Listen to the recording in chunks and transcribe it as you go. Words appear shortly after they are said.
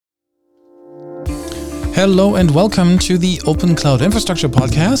Hello and welcome to the Open Cloud Infrastructure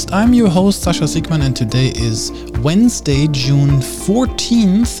Podcast. I'm your host, Sascha Siegmann, and today is Wednesday, June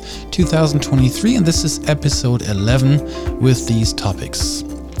 14th, 2023, and this is episode 11 with these topics.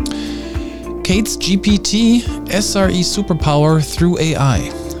 K8sGPT SRE superpower through AI.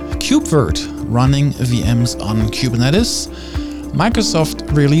 KubeVirt running VMs on Kubernetes.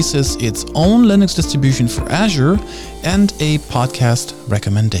 Microsoft releases its own Linux distribution for Azure, and a podcast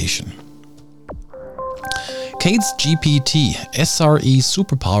recommendation. K8sGPT SRE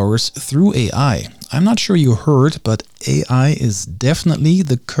superpowers through AI. I'm not sure you heard, but AI is definitely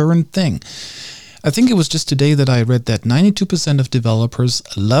the current thing. I think it was just today that I read that 92% of developers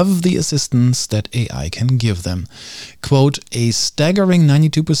love the assistance that AI can give them. Quote, a staggering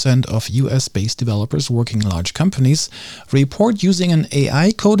 92% of US-based developers working in large companies report using an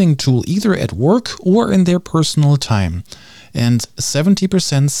AI coding tool either at work or in their personal time. And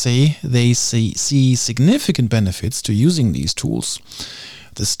 70% say they see significant benefits to using these tools.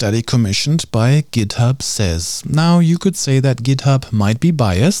 The study commissioned by GitHub says. Now, you could say that GitHub might be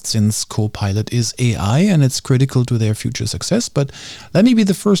biased since Copilot is AI and it's critical to their future success, but let me be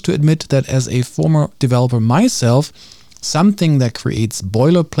the first to admit that as a former developer myself, something that creates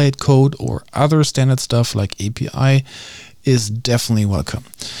boilerplate code or other standard stuff like API is definitely welcome.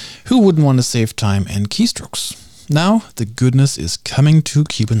 Who wouldn't want to save time and keystrokes? Now, the goodness is coming to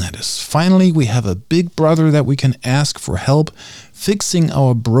Kubernetes. Finally, we have a big brother that we can ask for help fixing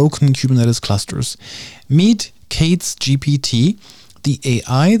our broken Kubernetes clusters. Meet K8sGPT, the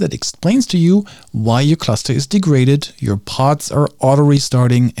AI that explains to you why your cluster is degraded, your pods are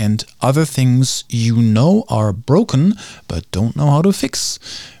auto-restarting, and other things you know are broken but don't know how to fix.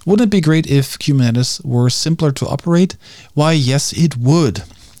 Wouldn't it be great if Kubernetes were simpler to operate? Why, yes, it would.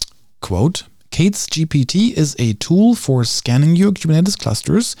 Quote, K8sGPT is a tool for scanning your Kubernetes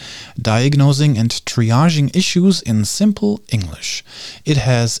clusters, diagnosing and triaging issues in simple English. It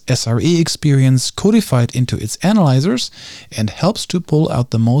has SRE experience codified into its analyzers and helps to pull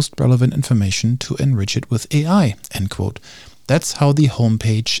out the most relevant information to enrich it with AI. End quote. That's how the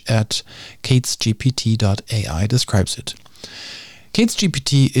homepage at K8sGPT.ai describes it.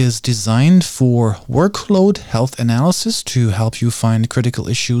 K8sGPT is designed for workload health analysis to help you find critical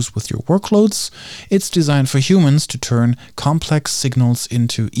issues with your workloads. It's designed for humans to turn complex signals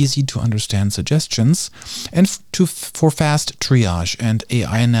into easy-to-understand suggestions, and for fast triage and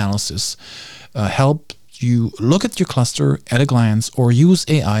AI analysis. Help you look at your cluster at a glance or use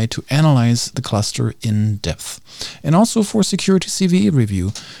AI to analyze the cluster in depth. And also for security CVE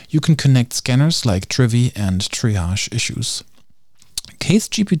review, you can connect scanners like Trivy and triage issues.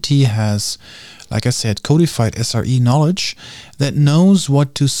 K8sGPT has, like I said, codified SRE knowledge that knows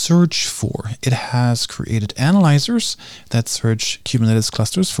what to search for. It has created analyzers that search Kubernetes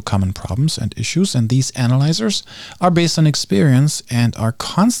clusters for common problems and issues, and these analyzers are based on experience and are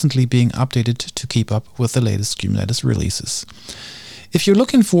constantly being updated to keep up with the latest Kubernetes releases. If you're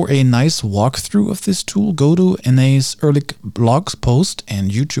looking for a nice walkthrough of this tool, go to Anae's Ehrlich blog post and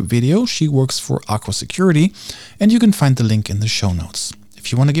YouTube video. She works for Aqua Security, and you can find the link in the show notes.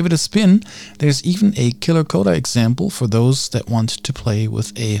 If you want to give it a spin, there's even a Killer Coda example for those that want to play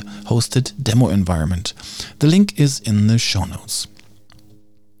with a hosted demo environment. The link is in the show notes.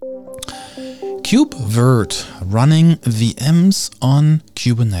 KubeVirt running VMs on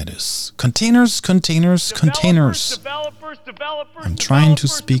Kubernetes. Containers. I'm trying to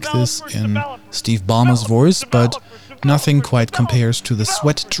speak this in Steve Ballmer's voice, but nothing quite compares to the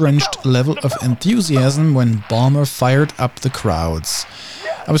sweat-drenched level of enthusiasm when Ballmer fired up the crowds.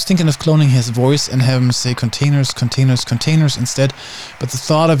 I was thinking of cloning his voice and have him say containers instead, but the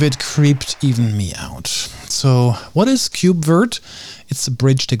thought of it creeped even me out. So, what is KubeVirt? It's a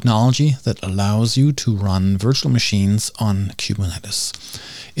bridge technology that allows you to run virtual machines on Kubernetes.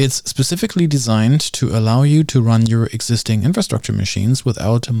 It's specifically designed to allow you to run your existing infrastructure machines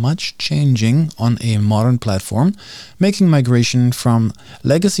without much changing on a modern platform, making migration from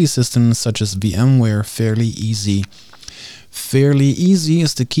legacy systems such as VMware fairly easy. Fairly easy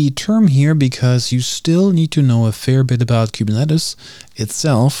is the key term here because you still need to know a fair bit about Kubernetes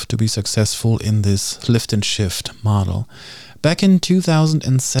itself to be successful in this lift and shift model. Back in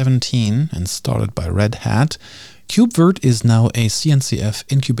 2017 and started by Red Hat, KubeVirt is now a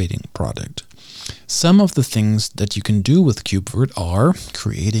CNCF incubating product. Some of the things that you can do with KubeVirt are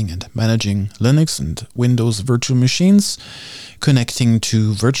creating and managing Linux and Windows virtual machines, connecting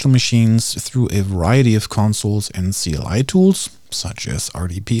to virtual machines through a variety of consoles and CLI tools, such as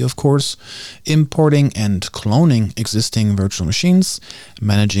RDP of course, importing and cloning existing virtual machines,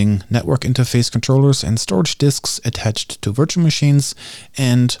 managing network interface controllers and storage disks attached to virtual machines,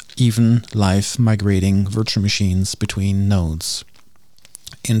 and even live migrating virtual machines between nodes.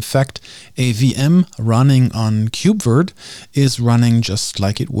 In fact, a VM running on KubeVirt is running just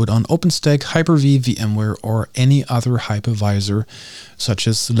like it would on OpenStack, Hyper-V, VMware, or any other hypervisor such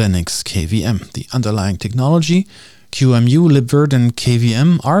as Linux KVM. The underlying technology, QEMU, libvirt, and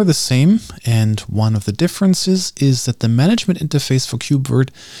KVM are the same, and one of the differences is that the management interface for KubeVirt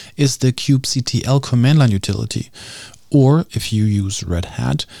is the kubectl command line utility, or if you use Red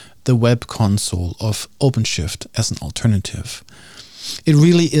Hat, the web console of OpenShift as an alternative. It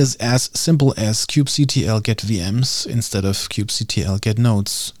really is as simple as kubectl get VMs instead of kubectl get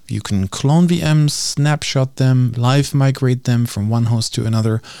nodes. You can clone VMs, snapshot them, live migrate them from one host to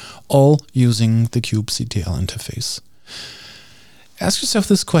another, all using the kubectl interface. Ask yourself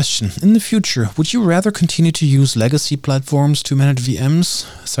this question. In the future, would you rather continue to use legacy platforms to manage VMs,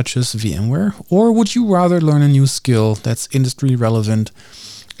 such as VMware, or would you rather learn a new skill that's industry relevant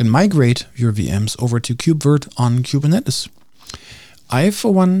and migrate your VMs over to KubeVirt on Kubernetes? I,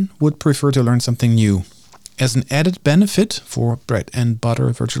 for one, would prefer to learn something new. As an added benefit for bread and butter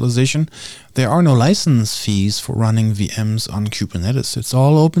virtualization, there are no license fees for running VMs on Kubernetes. It's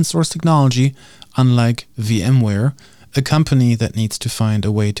all open source technology, unlike VMware, a company that needs to find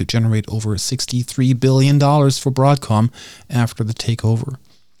a way to generate over $63 billion for Broadcom after the takeover.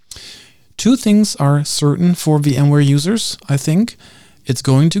 Two things are certain for VMware users, I think. It's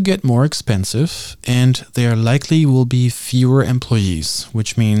going to get more expensive, and there likely will be fewer employees,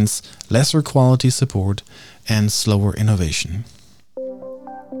 which means lesser quality support and slower innovation.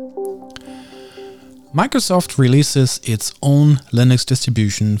 Microsoft releases its own Linux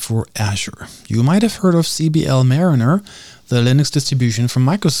distribution for Azure. You might have heard of CBL Mariner, the Linux distribution from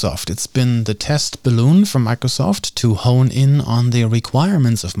Microsoft. It's been the test balloon from Microsoft to hone in on the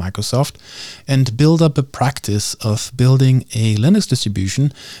requirements of Microsoft and build up a practice of building a Linux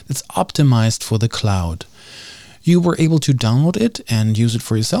distribution that's optimized for the cloud. You were able to download it and use it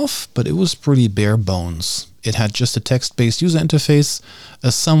for yourself, but it was pretty bare bones. It had just a text-based user interface,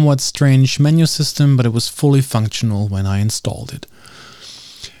 a somewhat strange menu system, but it was fully functional when I installed it.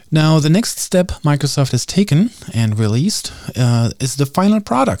 Now, the next step Microsoft has taken and released is the final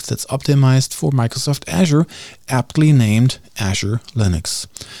product that's optimized for Microsoft Azure, aptly named Azure Linux.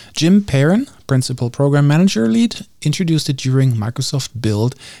 Jim Perrin, Principal Program Manager Lead, introduced it during Microsoft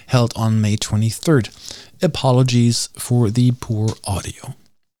Build held on May 23rd. Apologies for the poor audio.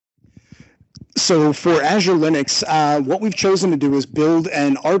 So for Azure Linux, what we've chosen to do is build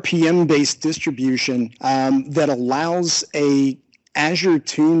an RPM-based distribution that allows a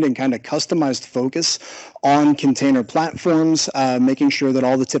Azure-tuned and kind of customized focus on container platforms, making sure that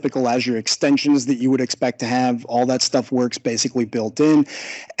all the typical Azure extensions that you would expect to have, all that stuff works basically built in.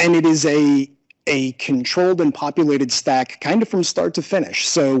 And it is a controlled and populated stack kind of from start to finish.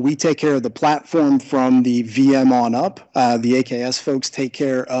 So we take care of the platform from the VM on up. The AKS folks take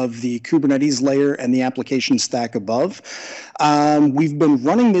care of the Kubernetes layer and the application stack above. We've been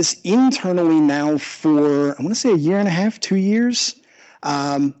running this internally now for, I want to say, a year and a half, 2 years.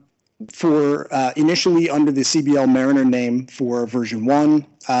 For initially under the CBL Mariner name for version 1.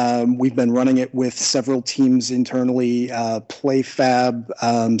 We've been running it with several teams internally,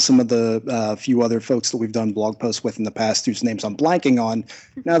 PlayFab, some of the few other folks that we've done blog posts with in the past whose names I'm blanking on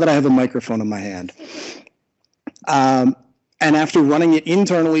now that I have a microphone in my hand. And after running it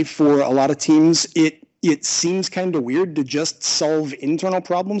internally for a lot of teams, it seems kind of weird to just solve internal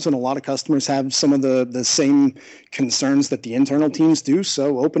problems, and a lot of customers have some of the same concerns that the internal teams do,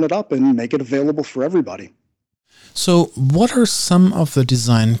 so open it up and make it available for everybody. So what are some of the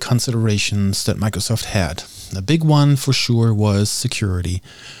design considerations that Microsoft had? The big one for sure was security.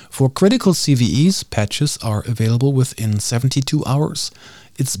 For critical CVEs, patches are available within 72 hours.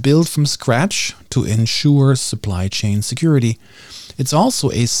 It's built from scratch to ensure supply chain security. It's also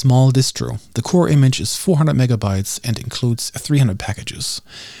a small distro. The core image is 400 megabytes and includes 300 packages.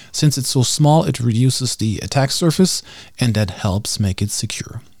 Since it's so small, it reduces the attack surface, and that helps make it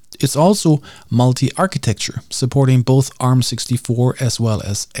secure. It's also multi-architecture, supporting both ARM64 as well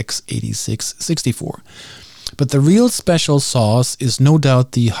as x86-64. But the real special sauce is no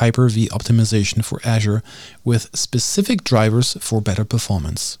doubt the Hyper-V optimization for Azure with specific drivers for better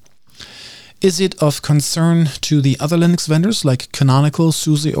performance. Is it of concern to the other Linux vendors like Canonical,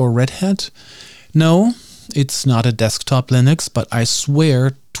 SUSE, or Red Hat? No, it's not a desktop Linux, but I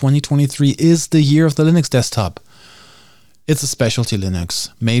swear 2023 is the year of the Linux desktop. It's a specialty Linux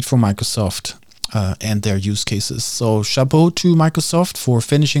made for Microsoft and their use cases. So chapeau to Microsoft for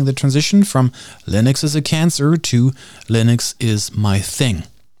finishing the transition from Linux is a cancer to Linux is my thing.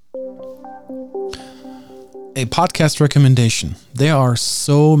 A podcast recommendation. There are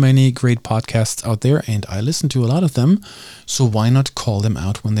so many great podcasts out there and I listen to a lot of them, so why not call them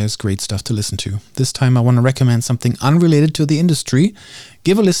out when there's great stuff to listen to? This time I want to recommend something unrelated to the industry.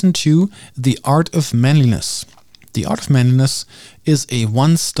 Give a listen to The Art of Manliness. The Art of Manliness is a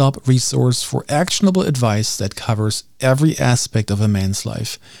one-stop resource for actionable advice that covers every aspect of a man's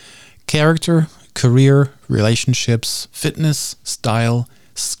life. Character, career, relationships, fitness, style,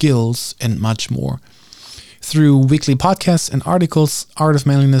 skills, and much more. Through weekly podcasts and articles, Art of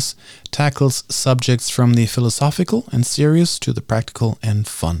Manliness tackles subjects from the philosophical and serious to the practical and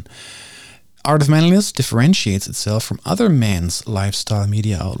fun. Art of Manliness differentiates itself from other men's lifestyle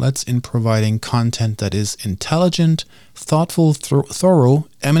media outlets in providing content that is intelligent, thoughtful, thorough,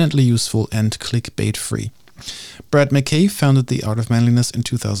 eminently useful, and clickbait-free. Brad McKay founded The Art of Manliness in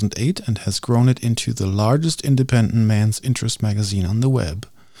 2008 and has grown it into the largest independent man's interest magazine on the web.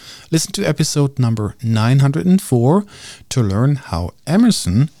 Listen to episode number 904 to learn how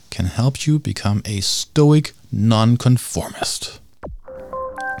Emerson can help you become a stoic nonconformist.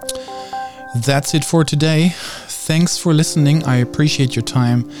 That's it for today. Thanks for listening. I appreciate your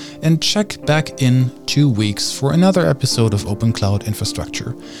time. And check back in 2 weeks for another episode of Open Cloud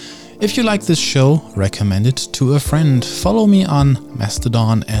Infrastructure. If you like this show, recommend it to a friend. Follow me on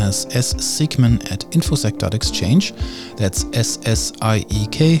Mastodon as ssiekman at infosec.exchange. That's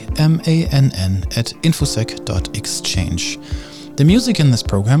SSIEKMANN at infosec.exchange. The music in this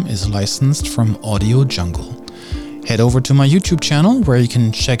program is licensed from Audio Jungle. Head over to my YouTube channel where you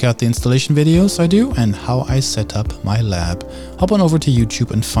can check out the installation videos I do and how I set up my lab. Hop on over to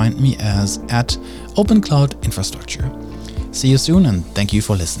YouTube and find me as at Open Cloud Infrastructure. See you soon and thank you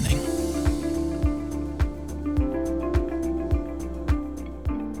for listening.